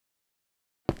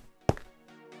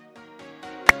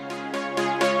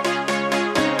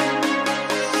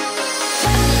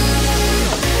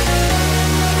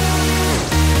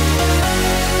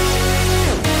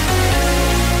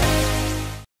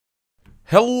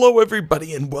Hello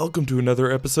everybody and welcome to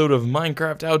another episode of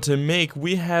Minecraft How to Make.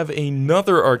 We have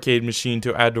another arcade machine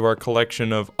to add to our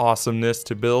collection of awesomeness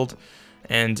to build,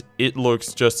 and it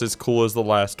looks just as cool as the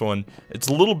last one. It's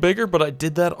a little bigger, but I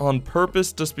did that on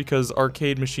purpose just because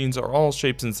arcade machines are all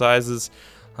shapes and sizes.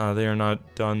 They are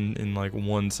not done in like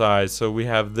one size, so we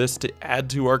have this to add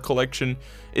to our collection.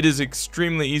 It is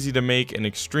extremely easy to make and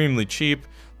extremely cheap.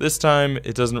 This time,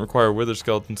 it doesn't require a wither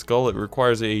skeleton skull, it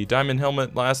requires a diamond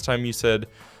helmet. Last time you said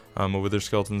a wither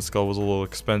skeleton skull was a little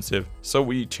expensive, so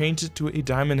we changed it to a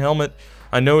diamond helmet.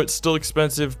 I know it's still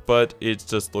expensive, but it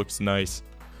just looks nice.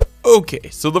 Okay,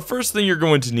 so the first thing you're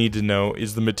going to need to know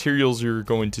is the materials you're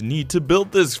going to need to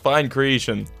build this fine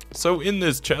creation. So in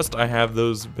this chest, I have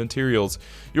those materials.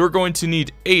 You're going to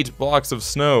need 8 blocks of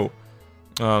snow,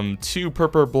 2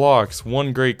 purple blocks,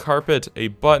 1 gray carpet, a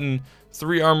button,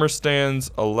 3 armor stands,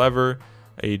 a lever,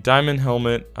 a diamond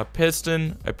helmet, a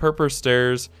piston, a purple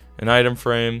stairs, an item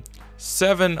frame,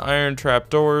 7 iron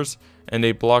trapdoors, and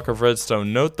a block of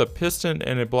redstone. Note the piston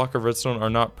and a block of redstone are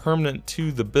not permanent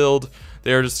to the build.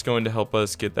 They are just going to help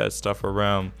us get that stuff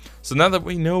around. So now that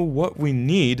we know what we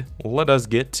need, let us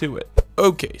get to it.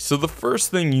 Okay, so the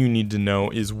first thing you need to know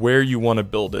is where you want to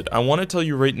build it. I want to tell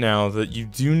you right now that you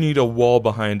do need a wall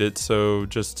behind it, so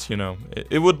just, you know,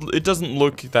 it doesn't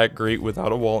look that great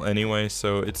without a wall anyway,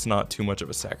 so it's not too much of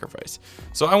a sacrifice.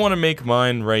 So I want to make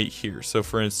mine right here. So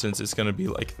for instance, it's going to be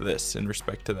like this in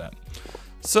respect to that.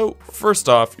 So first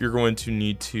off, you're going to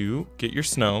need to get your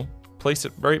snow, place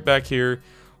it right back here,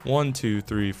 1, 2,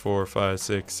 3, 4, 5,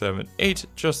 6, 7, 8,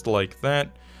 just like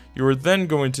that. You are then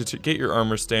going to get your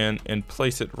armor stand and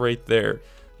place it right there.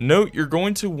 Note, you're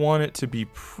going to want it to be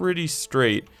pretty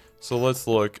straight. So let's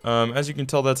look. As you can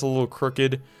tell, that's a little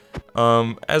crooked.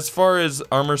 As far as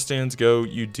armor stands go,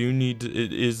 you do need to,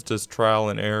 it is just trial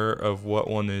and error of what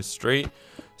one is straight.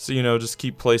 So, you know, just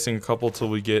keep placing a couple till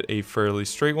we get a fairly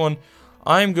straight one.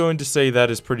 I'm going to say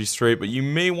that is pretty straight, but you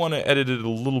may want to edit it a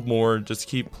little more. Just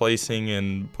keep placing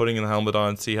and putting the helmet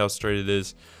on, see how straight it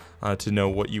is to know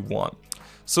what you want.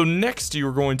 So next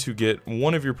you're going to get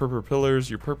one of your purple pillars,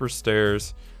 your purple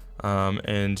stairs,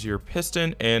 and your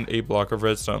piston and a block of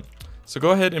redstone. So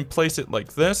go ahead and place it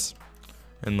like this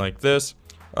and like this.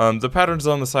 The patterns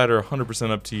on the side are 100%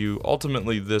 up to you.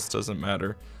 Ultimately this doesn't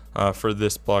matter for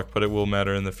this block, but it will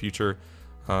matter in the future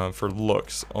for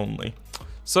looks only.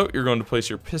 So you're going to place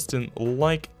your piston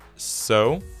like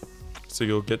so. So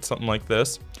you'll get something like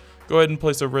this. Go ahead and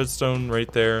place a redstone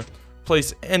right there.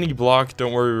 Place any block,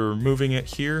 don't worry, we're moving it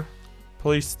here.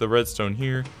 Place the redstone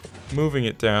here, moving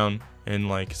it down, and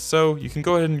like so. You can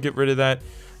go ahead and get rid of that,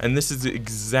 and this is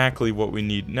exactly what we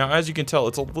need. Now, as you can tell,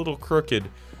 it's a little crooked,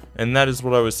 and that is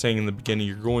what I was saying in the beginning.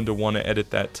 You're going to want to edit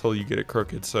that till you get it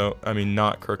crooked. So, I mean,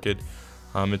 not crooked.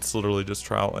 It's literally just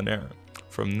trial and error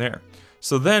from there.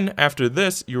 So then, after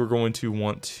this, you're going to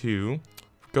want to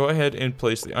go ahead and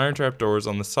place the iron trapdoors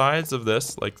on the sides of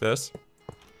this, like this.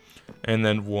 And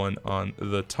then one on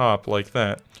the top like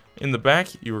that. In the back,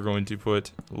 you are going to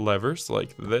put levers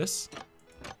like this.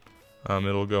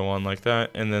 It'll go on like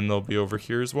that, and then they'll be over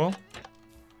here as well.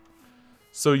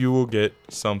 So you will get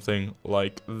something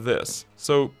like this.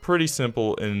 So pretty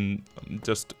simple and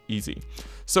just easy.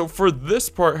 So for this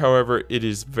part, however, it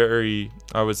is very,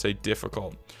 I would say,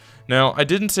 difficult. Now, I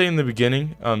didn't say in the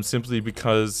beginning, simply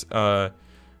because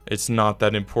it's not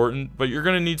that important, but you're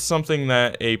going to need something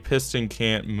that a piston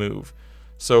can't move.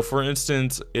 So for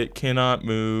instance, it cannot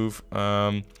move,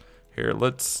 here,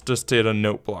 let's just take a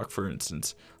note block for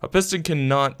instance. A piston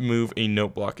cannot move a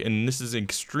note block, and this is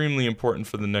extremely important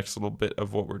for the next little bit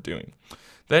of what we're doing.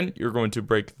 Then you're going to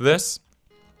break this.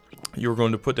 You're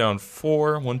going to put down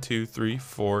 4, 1, 2, 3,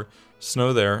 4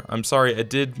 snow there. I'm sorry, I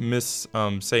did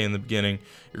say in the beginning,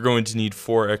 you're going to need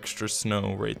 4 extra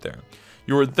snow right there.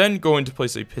 You are then going to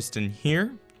place a piston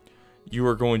here. You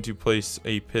are going to place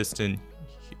a piston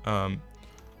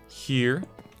here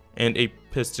and a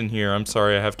piston here. I'm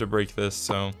sorry, I have to break this,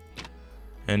 so,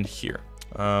 and here.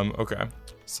 Okay,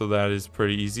 so that is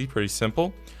pretty easy, pretty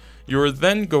simple. You are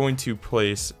then going to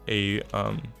place a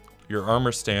your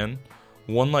armor stand,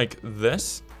 one like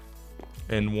this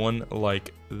and one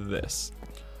like this,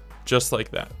 just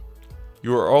like that.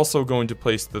 You are also going to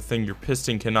place the thing your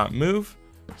piston cannot move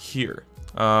here.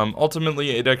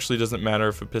 Ultimately, it actually doesn't matter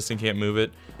if a piston can't move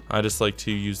it. I just like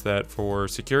to use that for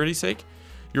security's sake.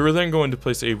 You're then going to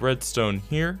place a redstone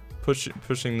here,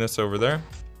 pushing this over there.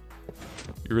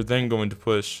 You're then going to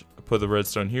put the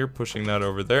redstone here, pushing that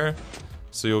over there.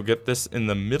 So you'll get this in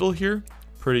the middle here.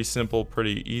 Pretty simple,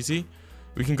 pretty easy.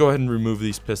 We can go ahead and remove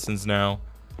these pistons now,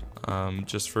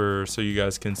 just so you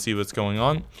guys can see what's going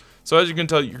on. So as you can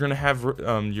tell, you're going to have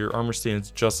your armor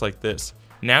stands just like this.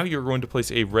 Now you're going to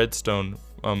place a redstone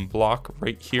block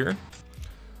right here.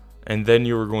 And then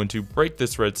you are going to break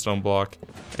this redstone block,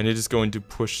 and it is going to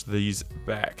push these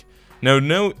back. Now,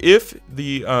 if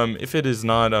it is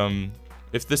not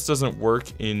if this doesn't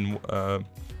work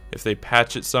if they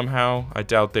patch it somehow, I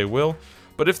doubt they will.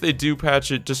 But if they do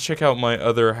patch it, just check out my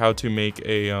other how to make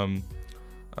a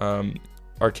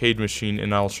arcade machine,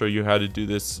 and I'll show you how to do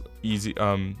this easy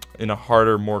in a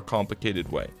harder, more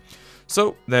complicated way.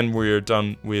 So then we are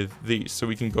done with these, so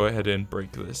we can go ahead and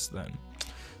break this then.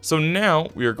 So now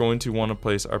we are going to want to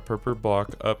place our purple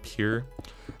block up here.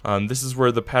 This is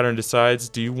where the pattern decides,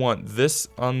 do you want this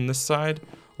on this side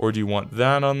or do you want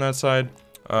that on that side?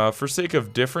 For sake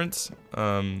of difference,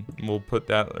 we'll put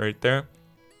that right there.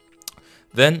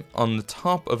 Then on the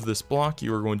top of this block,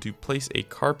 you are going to place a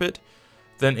carpet,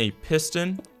 then a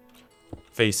piston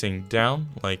facing down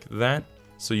like that.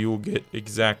 So you will get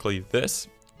exactly this.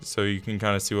 So you can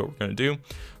kind of see what we're going to do.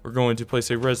 We're going to place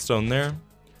a redstone there,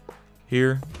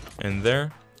 here, and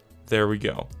there. There we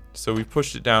go. So we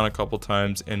pushed it down a couple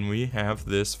times and we have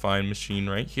this fine machine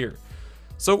right here.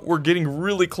 So we're getting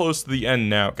really close to the end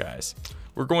now, guys.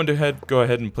 We're going to go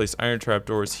ahead and place iron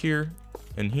trapdoors here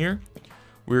and here.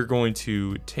 We're going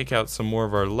to take out some more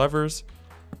of our levers,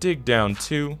 dig down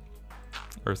 2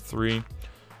 or 3,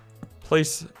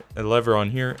 place a lever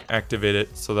on here, activate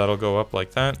it, so that'll go up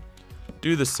like that.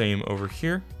 Do the same over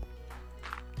here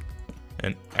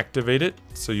and activate it,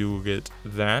 so you will get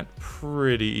that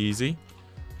pretty easy.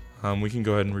 We can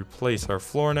go ahead and replace our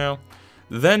floor now.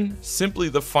 Then simply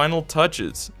the final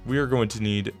touches. We are going to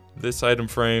need this item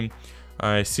frame.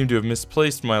 I seem to have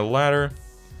misplaced my ladder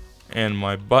and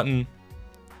my button,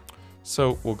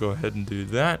 so we'll go ahead and do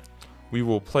that. We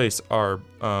will place our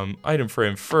item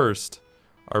frame first,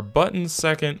 our button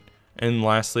second, and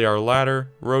lastly our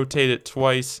ladder. Rotate it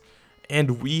twice,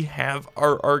 and we have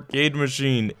our arcade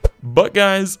machine. But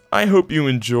guys, I hope you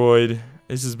enjoyed.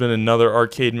 This has been another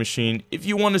arcade machine. If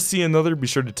you want to see another, be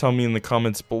sure to tell me in the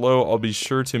comments below. I'll be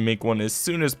sure to make one as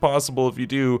soon as possible if you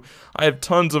do. I have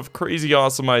tons of crazy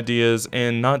awesome ideas,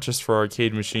 and not just for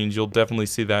arcade machines. You'll definitely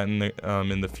see that in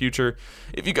the future.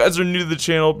 If you guys are new to the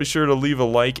channel, be sure to leave a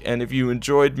like, and if you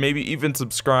enjoyed, maybe even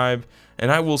subscribe.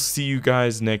 And I will see you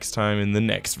guys next time in the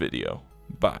next video.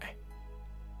 Bye.